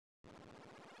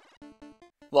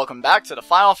Welcome back to the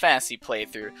Final Fantasy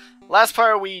playthrough. Last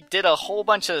part we did a whole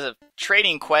bunch of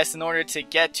trading quests in order to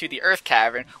get to the Earth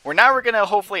Cavern, where now we're gonna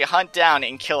hopefully hunt down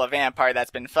and kill a vampire that's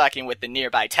been fucking with the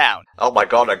nearby town. Oh my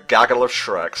god, a gaggle of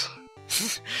Shreks.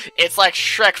 It's like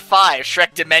Shrek 5,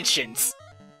 Shrek Dimensions.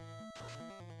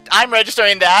 I'm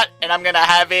registering that, and I'm gonna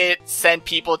have it send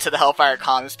people to the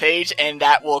HellfireComms page, and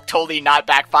that will totally not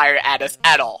backfire at us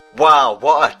at all. Wow,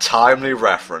 what a timely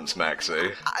reference,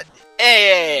 Maxie.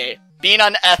 Hey, being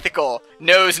unethical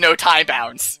knows no time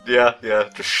bounds. Yeah,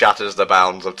 just shatters the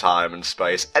bounds of time and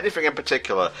space. Anything in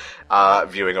particular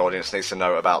viewing audience needs to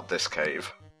know about this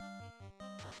cave?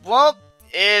 Well,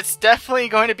 it's definitely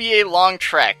going to be a long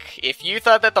trek. If you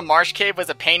thought that the Marsh Cave was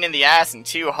a pain in the ass and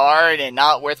too hard and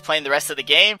not worth playing the rest of the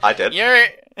game, I did. You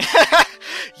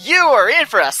are in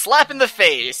for a slap in the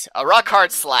face. A rock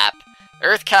hard slap.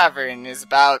 Earth Cavern is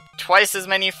about twice as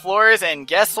many floors, and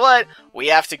guess what? We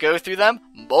have to go through them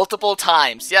multiple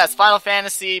times. Yes, Final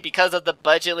Fantasy, because of the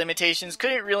budget limitations,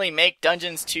 couldn't really make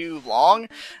dungeons too long,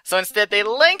 so instead they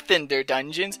lengthened their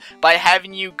dungeons by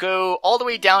having you go all the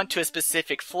way down to a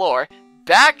specific floor,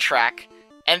 backtrack,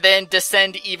 and then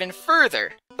descend even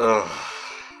further. Ugh.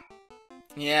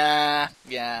 Yeah.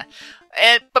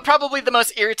 But probably the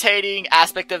most irritating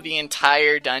aspect of the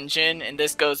entire dungeon, and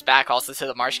this goes back also to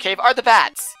the Marsh Cave, are the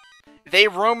bats. They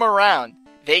roam around.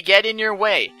 They get in your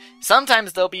way.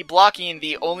 Sometimes they'll be blocking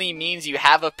the only means you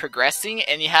have of progressing,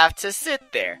 and you have to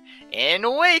sit there and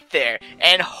wait there,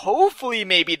 and hopefully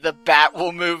maybe the bat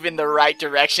will move in the right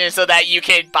direction so that you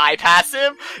can bypass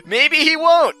him. Maybe he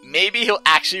won't. Maybe he'll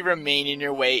actually remain in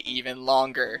your way even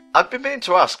longer. I've been meaning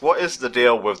to ask, what is the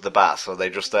deal with the bats? Are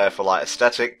they just there for like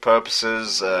aesthetic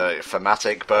purposes,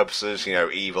 thematic purposes, you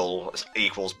know, evil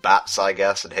equals bats, I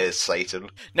guess, and here's Satan?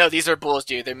 No, these are bulls,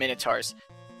 dude. They're minotaurs.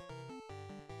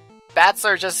 Bats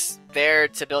are just there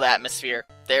to build atmosphere.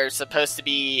 They're supposed to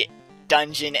be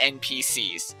dungeon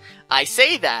NPCs. I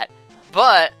say that,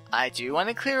 but I do want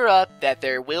to clear up that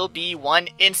there will be one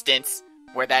instance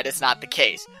where that is not the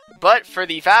case. But for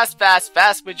the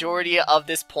vast majority of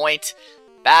this point,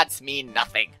 bats mean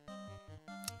nothing.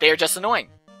 They are just annoying.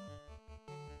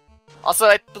 Also,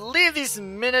 I believe these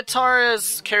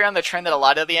Minotaurs carry on the trend that a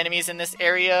lot of the enemies in this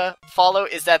area follow,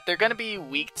 is that they're going to be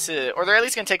weak to, or they're at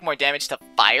least going to take more damage to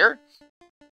fire.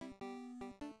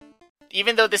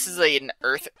 Even though this is an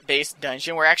earth-based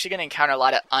dungeon, we're actually going to encounter a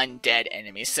lot of undead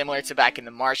enemies, similar to back in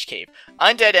the Marsh Cave.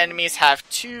 Undead enemies have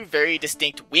two very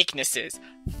distinct weaknesses,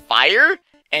 fire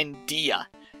and Dia.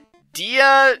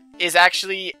 Dia is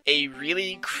actually a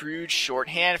really crude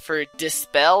shorthand for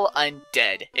Dispel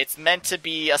Undead. It's meant to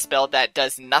be a spell that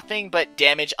does nothing but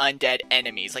damage undead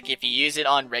enemies. Like, if you use it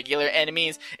on regular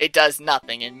enemies, it does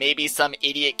nothing, and maybe some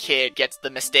idiot kid gets the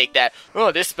mistake that,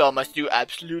 oh, this spell must do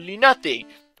absolutely nothing.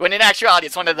 When in actuality,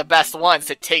 it's one of the best ones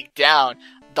to take down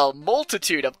the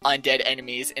multitude of undead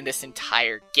enemies in this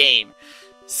entire game.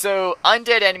 So,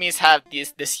 undead enemies have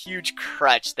this huge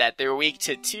crutch that they're weak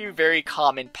to two very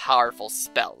common powerful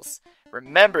spells.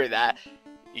 Remember that,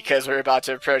 because we're about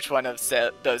to approach one of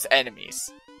those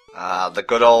enemies. The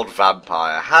good old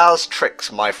vampire. How's tricks,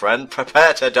 my friend?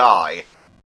 Prepare to die.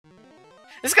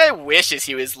 This guy wishes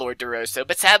he was Lord DeRosso,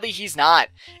 but sadly he's not.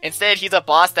 Instead, he's a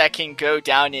boss that can go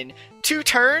down in 2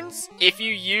 turns if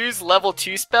you use level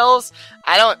 2 spells.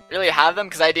 I don't really have them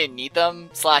because I didn't need them,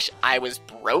 / I was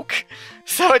broke.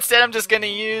 So instead I'm just going to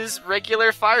use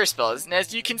regular fire spells. And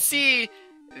as you can see,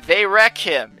 they wreck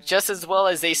him just as well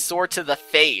as they soar to the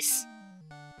face.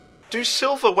 Do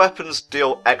silver weapons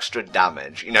deal extra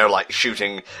damage? You know, like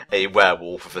shooting a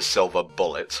werewolf with a silver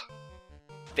bullet?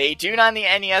 They do not in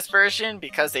the NES version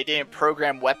because they didn't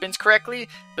program weapons correctly,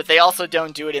 but they also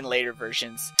don't do it in later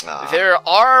versions. There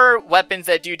are weapons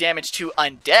that do damage to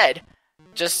undead,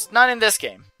 just not in this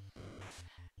game.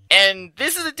 And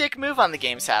this is a dick move on the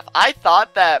game's half. I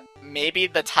thought that maybe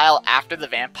the tile after the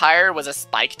vampire was a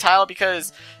spike tile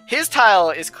because his tile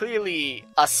is clearly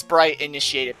a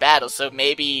sprite-initiated battle, so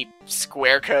maybe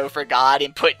Squareco forgot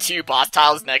and put 2 boss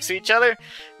tiles next to each other.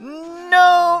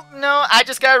 No, I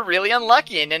just got really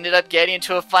unlucky and ended up getting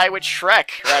into a fight with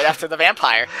Shrek right after the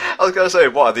vampire. I was gonna say,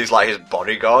 what, are these like his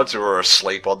bodyguards who are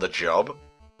asleep on the job?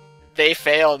 They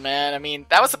failed, man. I mean,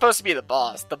 that was supposed to be the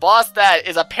boss. The boss that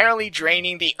is apparently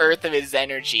draining the earth of his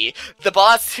energy. The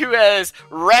boss who has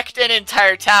wrecked an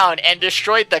entire town and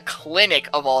destroyed the clinic,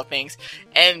 of all things,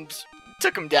 and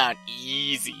took him down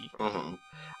easy. Mm-hmm.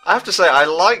 I have to say, I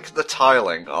like the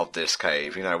tiling of this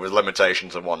cave, you know, with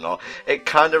limitations and whatnot. It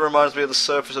kind of reminds me of the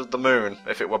surface of the moon,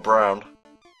 if it were brown.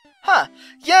 Huh.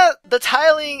 Yeah, the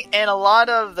tiling and a lot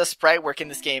of the sprite work in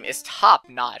this game is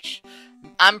top-notch.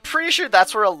 I'm pretty sure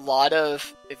that's where a lot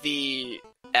of the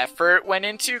effort went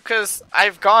into, because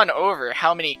I've gone over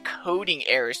how many coding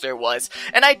errors there was,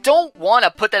 and I don't want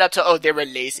to put that up to, oh, they were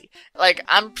lazy. Like,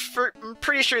 I'm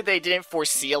pretty sure they didn't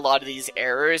foresee a lot of these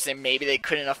errors, and maybe they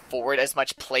couldn't afford as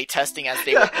much playtesting as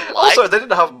they would like. Also, they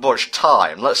didn't have much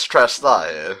time, let's stress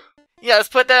that here. Yeah, let's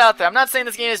put that out there. I'm not saying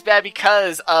this game is bad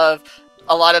because of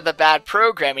a lot of the bad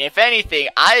programming. If anything,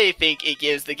 I think it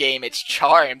gives the game its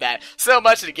charm that so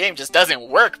much of the game just doesn't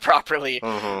work properly.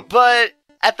 But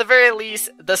at the very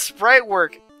least, the sprite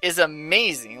work is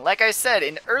amazing. Like I said,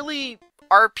 in early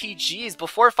RPGs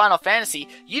before Final Fantasy,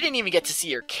 you didn't even get to see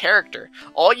your character.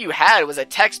 All you had was a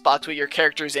text box with your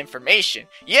character's information.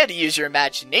 You had to use your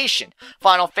imagination.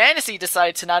 Final Fantasy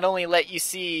decided to not only let you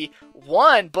see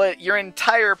one, but your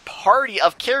entire party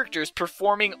of characters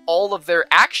performing all of their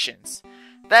actions.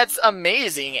 That's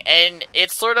amazing, and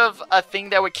it's sort of a thing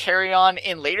that would carry on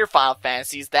in later Final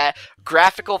Fantasies, that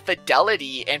graphical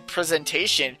fidelity and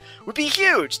presentation would be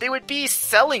huge. They would be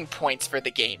selling points for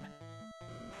the game.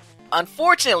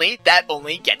 Unfortunately, that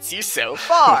only gets you so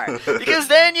far, because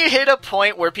then you hit a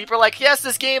point where people are like, yes,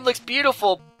 this game looks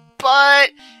beautiful,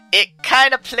 but it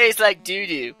kind of plays like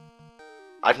doo-doo.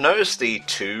 I've noticed the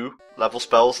 2 level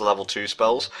spells, the level 2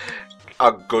 spells,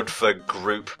 are good for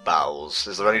group battles.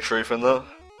 Is there any truth in that?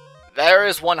 There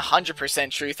is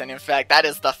 100% truth, and in fact, that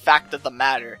is the fact of the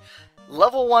matter.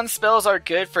 Level 1 spells are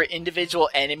good for individual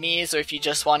enemies, or if you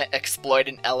just want to exploit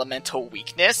an elemental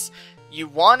weakness. You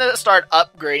want to start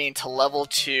upgrading to level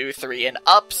 2, 3, and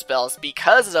up spells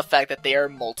because of the fact that they are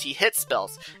multi-hit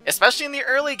spells. Especially in the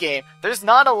early game, there's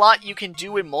not a lot you can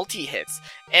do with multi-hits.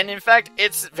 And in fact,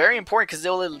 it's very important because it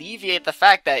will alleviate the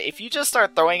fact that if you just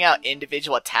start throwing out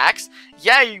individual attacks,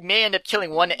 yeah, you may end up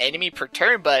killing 1 enemy per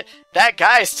turn, but that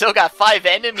guy's still got 5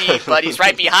 enemy buddies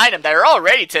right behind him that are all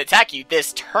ready to attack you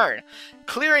this turn.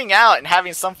 Clearing out and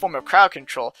having some form of crowd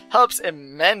control helps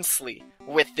immensely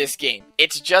with this game.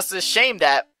 It's just a shame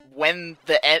that when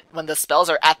the spells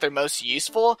are at their most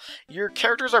useful, your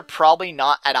characters are probably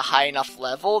not at a high enough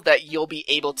level that you'll be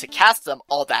able to cast them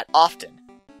all that often.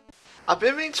 I've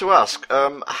been meaning to ask,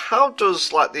 how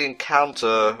does like the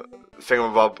encounter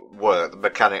thingamabob work, the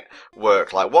mechanic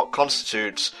work? Like, what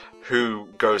constitutes who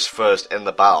goes first in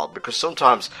the battle? Because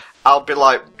sometimes I'll be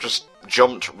like just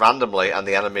jumped randomly and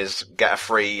the enemies get a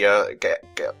free get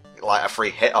like a free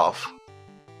hit off.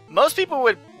 Most people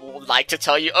would like to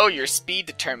tell you, oh, your speed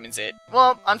determines it.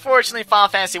 Well, unfortunately, Final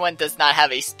Fantasy 1 does not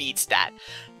have a speed stat.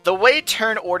 The way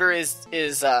turn order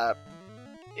the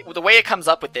way it comes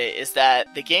up with it is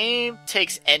that the game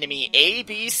takes enemy A,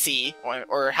 B, C,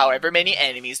 or however many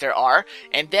enemies there are,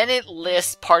 and then it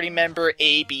lists party member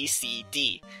A, B, C,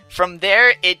 D. From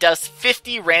there, it does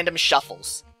 50 random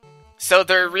shuffles. So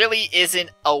there really isn't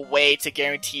a way to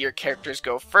guarantee your characters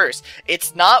go first.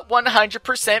 It's not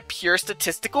 100% pure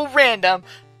statistical random,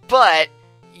 but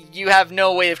you have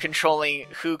no way of controlling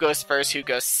who goes first, who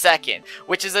goes second,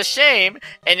 which is a shame,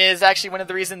 and it is actually one of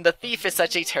the reasons the Thief is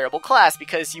such a terrible class,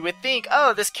 because you would think,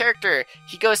 oh, this character,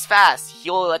 he goes fast,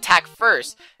 he'll attack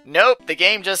first. Nope, the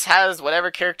game just has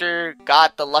whatever character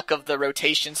got the luck of the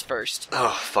rotations first.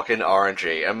 Oh, fucking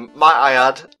RNG. And might I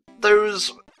add,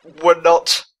 those were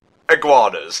not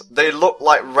iguanas. They look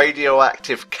like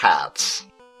radioactive cats.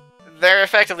 They're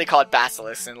effectively called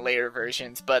basilisks in later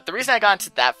versions, but the reason I got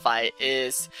into that fight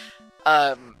is,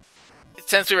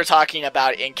 since we were talking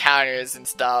about encounters and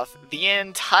stuff, the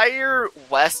entire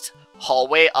west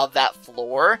hallway of that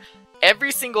floor,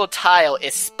 every single tile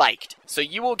is spiked. So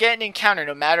you will get an encounter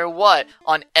no matter what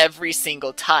on every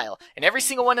single tile. And every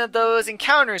single one of those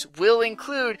encounters will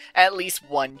include at least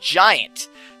 1 giant.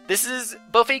 This is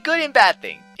both a good and bad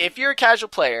thing. If you're a casual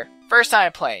player, first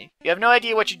time playing, you have no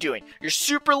idea what you're doing, you're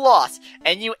super lost,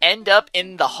 and you end up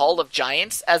in the Hall of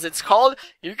Giants, as it's called,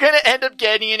 you're gonna end up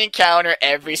getting an encounter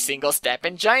every single step,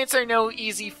 and giants are no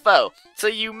easy foe, so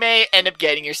you may end up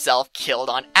getting yourself killed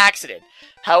on accident.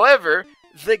 However,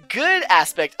 the good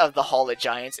aspect of the Hall of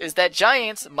Giants is that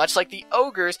giants, much like the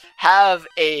ogres, have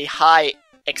a high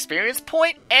experience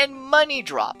point and money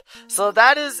drop. So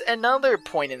that is another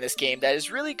point in this game that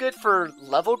is really good for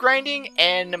level grinding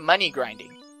and money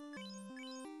grinding.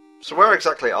 So where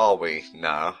exactly are we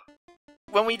now?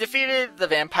 When we defeated the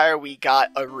vampire, we got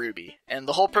a ruby, and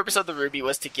the whole purpose of the ruby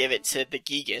was to give it to the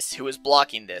Gigas, who was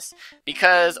blocking this,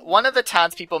 because one of the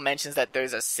townspeople mentions that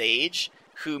there's a sage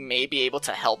who may be able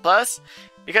to help us,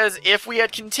 because if we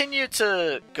had continued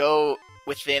to go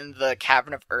within the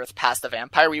Cavern of Earth past the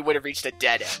vampire, we would have reached a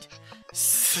dead end.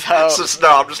 So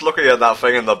no, I'm just looking at that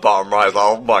thing in the bottom right, like,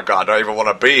 oh my god, I don't even want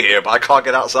to be here, but I can't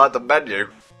get outside the menu.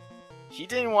 he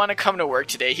didn't want to come to work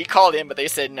today. He called in, but they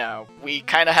said no. We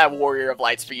kind of have Warrior of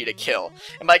Lights for you to kill.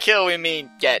 And by kill, we mean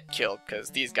get killed, because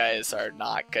these guys are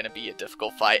not going to be a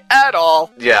difficult fight at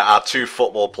all. Yeah, our 2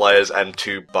 football players and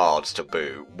 2 bards to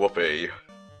boot. Whoopee.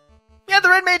 Yeah, the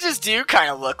red mages do kind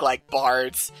of look like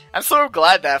bards. I'm so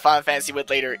glad that Final Fantasy would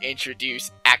later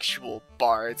introduce actual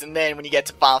bards. And then when you get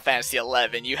to Final Fantasy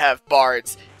XI, you have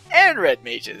bards and red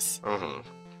mages. Mm-hmm.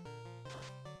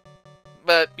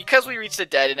 But because we reached the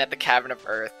dead end at the Cavern of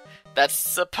Earth, that's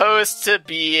supposed to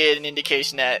be an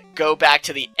indication that go back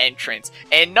to the entrance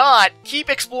and not keep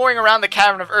exploring around the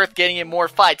Cavern of Earth getting in more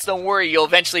fights. Don't worry, you'll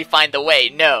eventually find the way.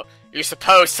 No, you're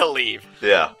supposed to leave.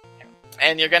 Yeah.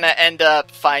 And you're gonna end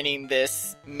up finding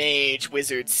this mage,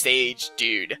 wizard, sage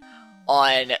dude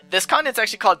on this continent's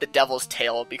actually called the Devil's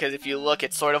Tail, because if you look,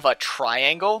 it's sort of a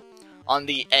triangle on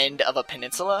the end of a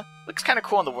peninsula. Looks kind of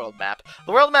cool on the world map.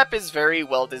 The world map is very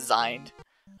well designed.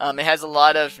 It has a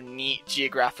lot of neat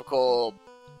geographical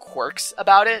quirks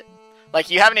about it. Like,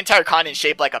 you have an entire continent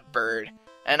shaped like a bird.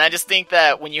 And I just think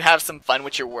that when you have some fun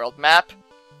with your world map,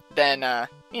 then,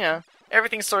 you know,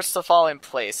 everything starts to fall in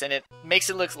place, and it makes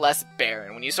it look less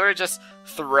barren. When you sort of just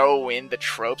throw in the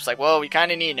tropes, like, well, we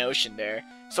kind of need an ocean there,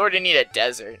 sort of need a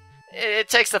desert, it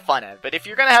takes the fun out. But if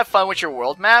you're going to have fun with your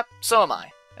world map, so am I.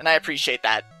 And I appreciate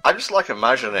that. I just like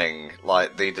imagining,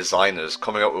 like, the designers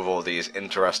coming up with all these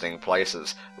interesting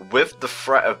places, with the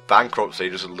threat of bankruptcy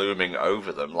just looming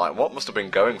over them. Like, what must have been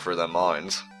going through their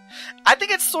minds? I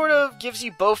think it sort of gives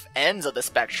you both ends of the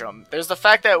spectrum. There's the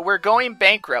fact that we're going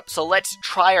bankrupt, so let's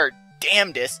try our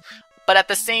damnedest, but at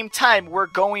the same time, we're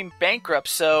going bankrupt,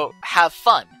 so have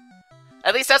fun.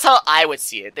 At least that's how I would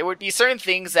see it. There would be certain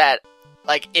things that,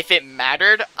 like, if it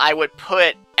mattered, I would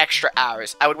put extra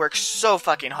hours. I would work so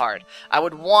fucking hard. I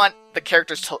would want the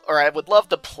characters to, or I would love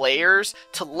the players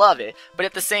to love it, but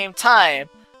at the same time,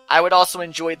 I would also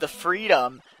enjoy the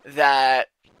freedom that,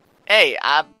 hey,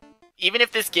 even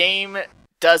if this game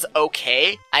does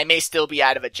okay, I may still be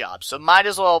out of a job, so might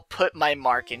as well put my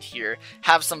mark in here,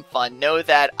 have some fun, know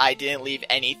that I didn't leave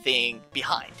anything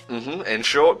behind. In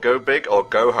short, go big or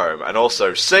go home, and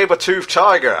also saber-toothed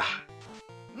tiger!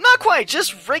 Not quite,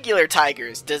 just regular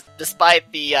tigers,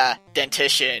 despite the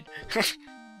dentition.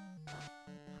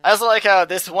 I also like how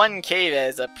this one cave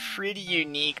has a pretty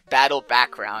unique battle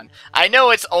background. I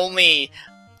know it's only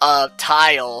a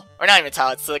tile, or not even a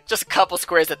tile, it's like just a couple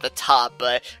squares at the top,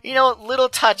 but, you know, little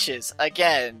touches,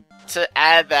 again, to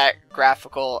add that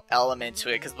graphical element to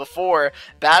it, because before,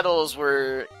 battles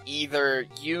were either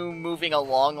you moving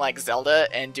along like Zelda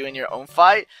and doing your own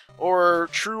fight, or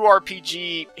true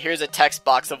RPG, here's a text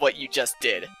box of what you just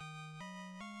did.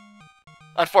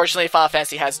 Unfortunately, Final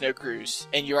Fantasy has no grus,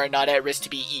 and you are not at risk to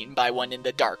be eaten by one in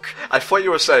the dark. I thought you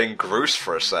were saying Groose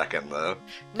for a second, though.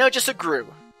 No, just a gru.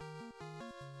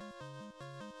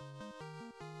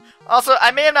 Also,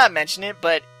 I may have not mentioned it,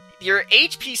 but your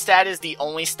HP stat is the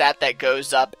only stat that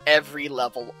goes up every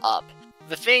level up.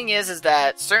 The thing is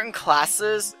that certain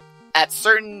classes, at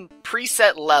certain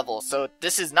preset levels, so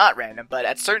this is not random, but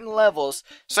at certain levels,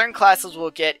 certain classes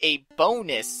will get a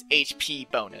bonus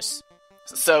HP bonus.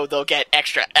 So they'll get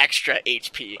extra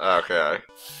HP. Okay.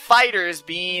 Fighters,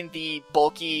 being the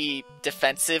bulky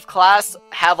defensive class,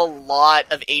 have a lot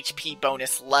of HP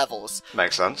bonus levels.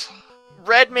 Makes sense.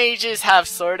 Red mages have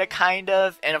sorta, kind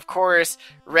of, and of course,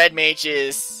 red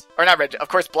mages, or not red, of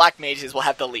course black mages will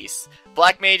have the least.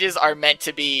 Black mages are meant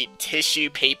to be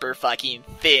tissue paper fucking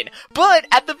thin, but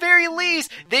at the very least,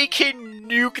 they can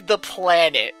nuke the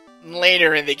planet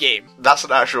later in the game. That's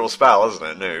an actual spell, isn't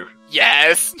it, Nuke?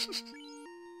 Yes!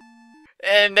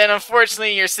 And then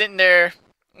unfortunately, you're sitting there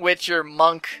with your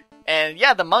monk. And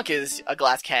yeah, the monk is a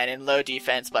glass cannon, low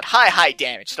defense, but high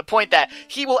damage. To the point that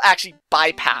he will actually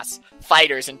bypass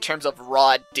fighters in terms of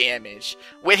raw damage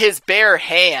with his bare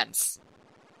hands.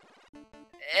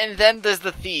 And then there's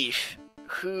the thief,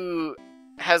 who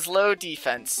has low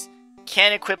defense,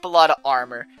 can't equip a lot of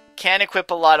armor, can't equip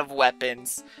a lot of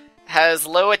weapons, has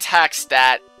low attack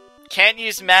stat, can't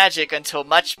use magic until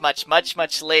much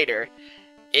later.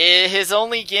 His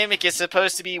only gimmick is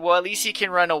supposed to be, well, at least he can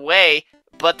run away,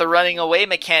 but the running away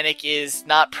mechanic is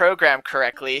not programmed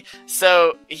correctly,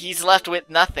 so he's left with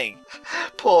nothing.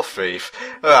 Poor thief.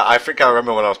 I think I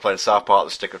remember when I was playing South Park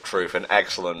The Stick of Truth, an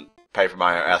excellent Paper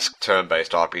Mario-esque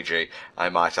turn-based RPG, I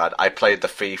might add. I played the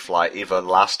thief like either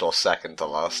last or second to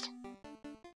last.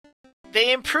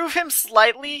 They improve him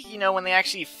slightly, you know, when they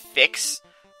actually fix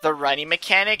the running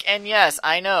mechanic, and yes,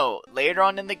 I know, later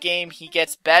on in the game he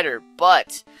gets better,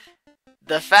 but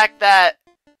the fact that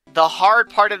the hard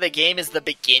part of the game is the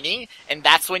beginning, and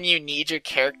that's when you need your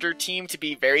character team to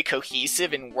be very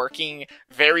cohesive and working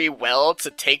very well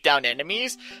to take down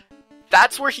enemies.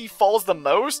 That's where he falls the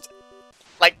most.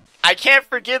 Like, I can't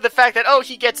forgive the fact that, oh,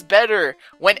 he gets better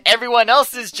when everyone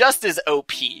else is just as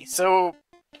OP. So,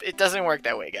 it doesn't work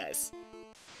that way, guys.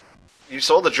 You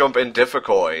saw the jump in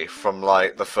difficulty from,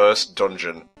 like, the first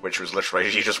dungeon, which was literally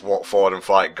you just walk forward and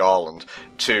fight Garland,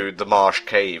 to the Marsh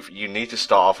Cave. You need to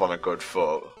start off on a good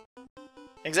foot.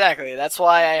 Exactly, that's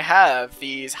why I have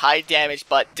these high damage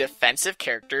but defensive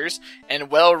characters and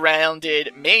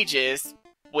well-rounded mages,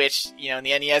 which, you know, in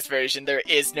the NES version, there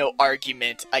is no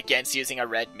argument against using a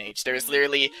red mage. There's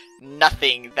literally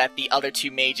nothing that the other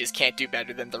two mages can't do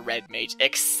better than the red mage,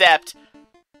 except,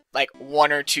 like,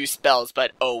 1 or 2 spells,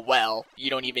 but oh well, you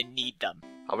don't even need them.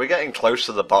 Are we getting close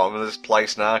to the bottom of this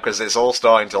place now? Because it's all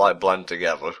starting to, like, blend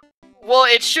together. Well,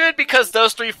 it should, because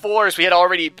those 3 floors we had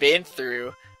already been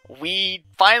through. We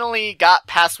finally got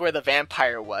past where the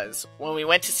vampire was. When we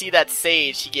went to see that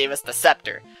sage, he gave us the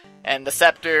scepter. And the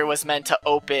scepter was meant to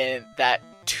open that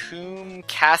tomb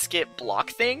casket block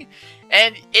thing.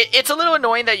 And it's a little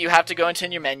annoying that you have to go into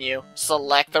your menu,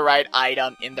 select the right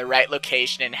item in the right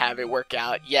location, and have it work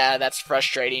out. Yeah, that's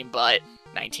frustrating, but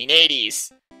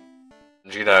 1980s.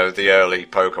 You know, the early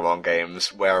Pokemon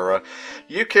games, where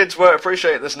you kids won't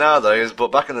appreciate this nowadays,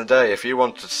 but back in the day, if you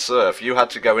wanted to surf, you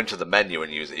had to go into the menu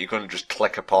and use it. You couldn't just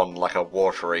click upon, like, a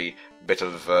watery bit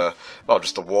of, well,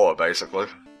 just the water, basically.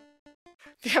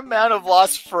 The amount of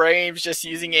lost frames just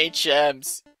using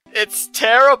HMs. It's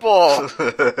terrible!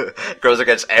 Goes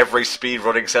against every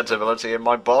speedrunning sensibility in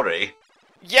my body.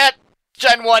 Yet,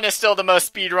 Gen 1 is still the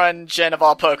most speedrun gen of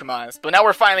all Pokemons, but now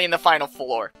we're finally in the final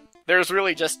floor. There's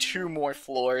really just 2 more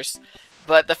floors,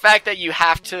 but the fact that you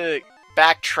have to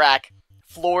backtrack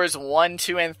floors 1,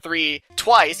 2, and 3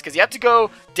 twice, because you have to go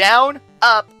down,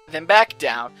 up, then back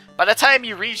down. By the time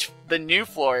you reach the new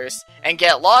floors and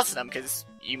get lost in them, because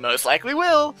you most likely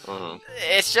will,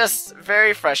 it's just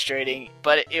very frustrating,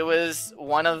 but it was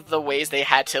one of the ways they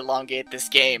had to elongate this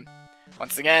game.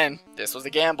 Once again, this was a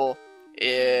gamble.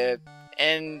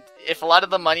 And if a lot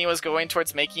of the money was going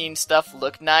towards making stuff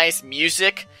look nice,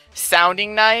 music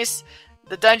sounding nice,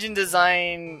 the dungeon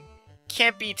design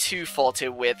can't be too faulted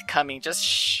with coming just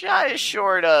shy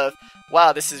short of,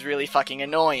 wow, this is really fucking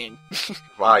annoying.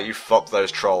 Wow, you fucked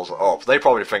those trolls up. They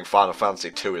probably think Final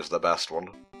Fantasy 2 is the best one.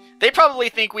 They probably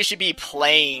think we should be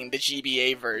playing the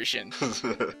GBA version.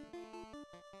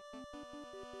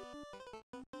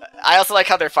 I also like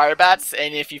how they're fire bats,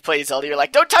 and if you play Zelda, you're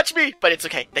like, don't touch me! But it's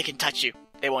okay, they can touch you.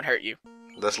 They won't hurt you.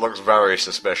 This looks very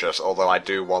suspicious, although I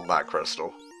do want that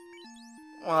crystal.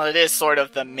 Well, it is sort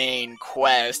of the main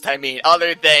quest. I mean,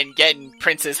 other than getting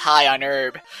Princess high on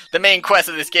herb, the main quest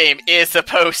of this game is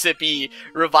supposed to be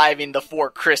reviving the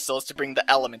 4 crystals to bring the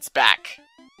elements back.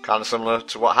 Kind of similar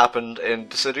to what happened in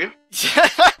Dissidia?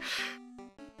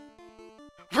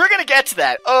 We're gonna get to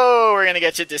that. Oh, we're gonna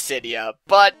get to Dissidia,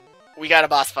 but we got a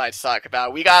boss fight to talk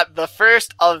about. We got the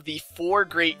first of the 4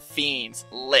 great fiends,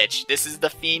 Lich. This is the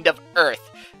fiend of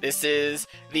Earth. This is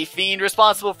the fiend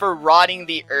responsible for rotting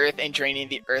the earth and draining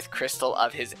the earth crystal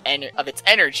of its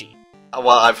energy. Well,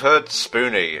 I've heard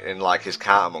Spoonie in, like, his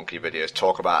Counter Monkey videos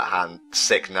talk about how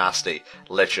sick, nasty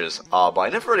liches are, but I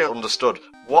never really understood,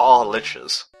 what are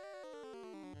liches?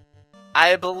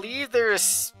 I believe they're a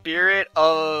spirit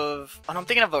of... Oh, I'm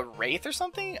thinking of a wraith or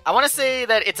something? I want to say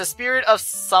that it's a spirit of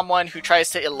someone who tries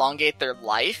to elongate their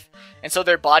life, and so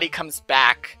their body comes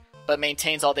back, but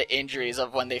maintains all the injuries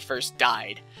of when they first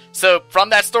died. So,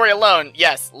 from that story alone,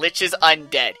 yes, Lich is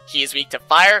undead. He is weak to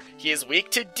fire, he is weak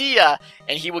to Dia,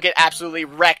 and he will get absolutely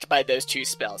wrecked by those 2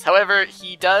 spells. However,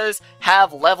 he does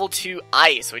have level 2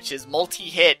 ice, which is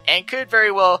multi-hit, and could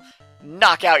very well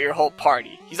knock out your whole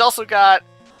party. He's also got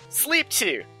Sleep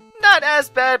 2. Not as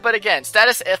bad, but again,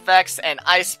 status effects and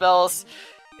ice spells.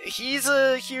 He's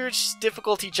a huge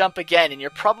difficulty jump again, and you're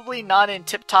probably not in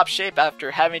tip-top shape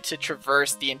after having to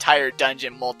traverse the entire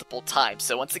dungeon multiple times.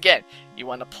 So once again, you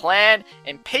want to plan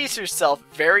and pace yourself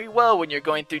very well when you're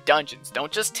going through dungeons.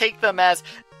 Don't just take them as,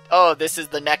 oh, this is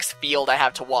the next field I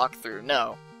have to walk through.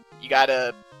 No, you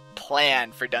gotta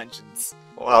plan for dungeons.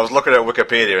 Well, I was looking at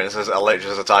Wikipedia and it says a lich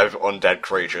is a type of undead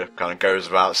creature, kind of goes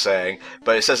without saying,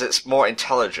 but it says it's more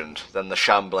intelligent than the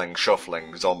shambling,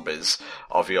 shuffling zombies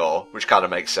of yore, which kind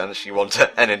of makes sense. You want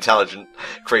an intelligent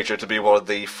creature to be one of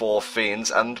the 4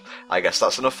 fiends, and I guess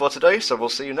that's enough for today, so we'll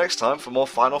see you next time for more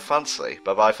Final Fantasy.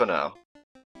 Bye bye for now.